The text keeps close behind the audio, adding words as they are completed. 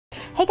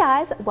Hey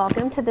guys,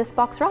 welcome to This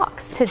Box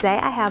Rocks. Today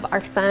I have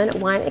our fun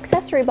wine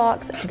accessory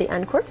box, the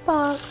Uncorked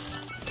Box.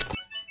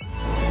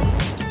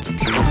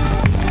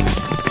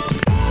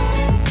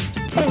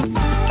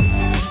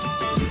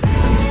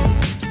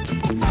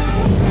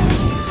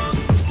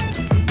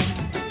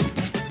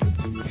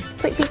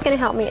 Sweet Pea's gonna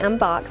help me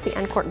unbox the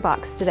Uncorked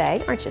Box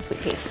today, aren't you,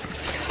 Sweet Pea?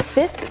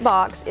 This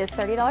box is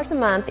 $30 a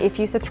month. If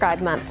you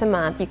subscribe month to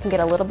month, you can get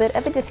a little bit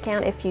of a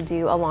discount if you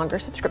do a longer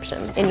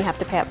subscription, and you have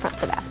to pay up front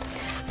for that.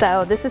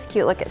 So this is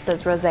cute. Look, it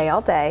says Rosé all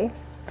day.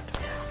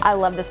 I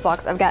love this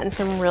box. I've gotten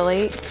some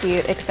really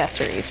cute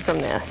accessories from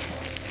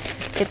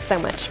this. It's so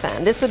much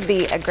fun. This would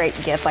be a great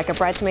gift, like a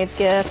bridesmaid's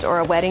gift or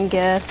a wedding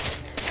gift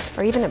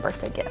or even a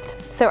birthday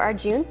gift. So our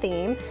June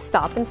theme,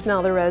 stop and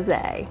smell the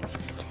rosé.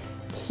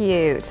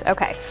 Cute.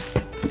 Okay.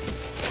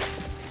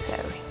 So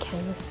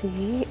can you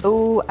see?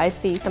 Oh, I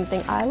see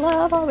something I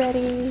love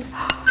already.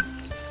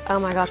 Oh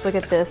my gosh, look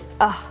at this.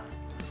 Oh,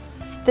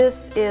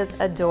 this is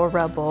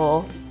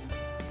adorable.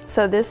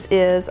 So this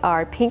is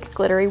our pink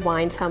glittery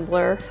wine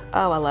tumbler.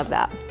 Oh, I love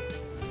that.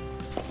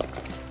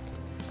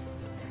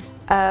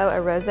 Oh,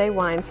 a rosé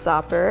wine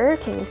stopper.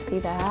 Can you see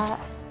that?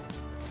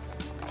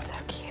 So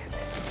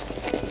cute.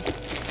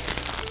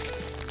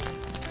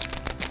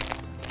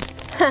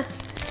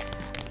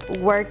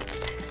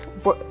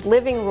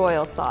 Living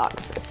royal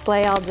socks.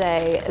 Slay all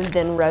day,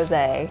 then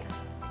rosé.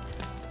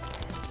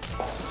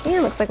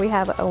 And looks like we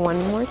have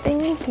one more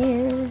thing in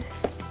here.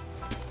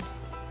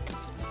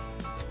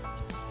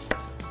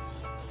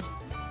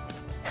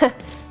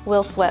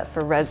 Will sweat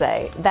for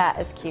rosé. That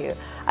is cute.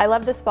 I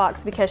love this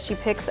box because she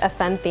picks a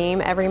fun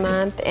theme every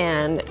month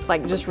and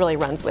like just really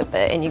runs with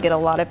it, and you get a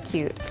lot of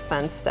cute,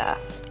 fun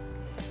stuff.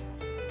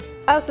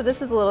 Oh, so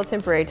this is a little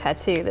temporary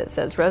tattoo that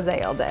says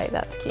rosé all day.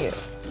 That's cute.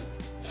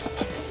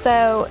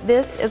 So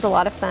this is a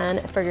lot of fun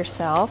for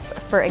yourself,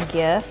 for a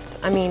gift.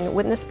 I mean,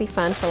 wouldn't this be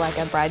fun for like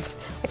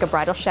a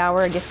bridal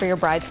shower, a gift for your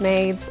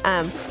bridesmaids?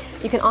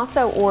 You can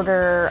also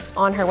order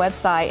on her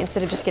website.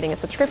 Instead of just getting a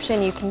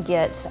subscription, you can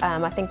get,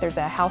 I think there's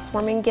a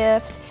housewarming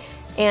gift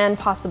and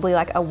possibly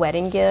like a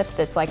wedding gift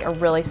that's like a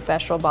really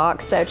special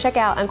box. So check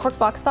out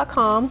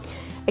uncorkedbox.com.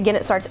 Again,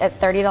 it starts at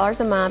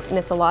 $30 a month and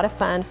it's a lot of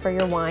fun for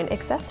your wine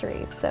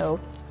accessories. So,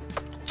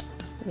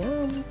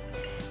 yum.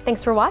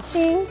 Thanks for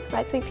watching,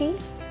 right, Sweet Pea?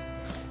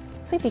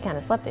 Sweet Pea kind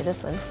of slept through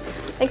this one.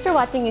 Thanks for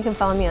watching. You can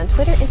follow me on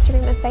Twitter,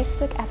 Instagram, and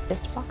Facebook at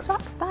This Box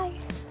Rocks.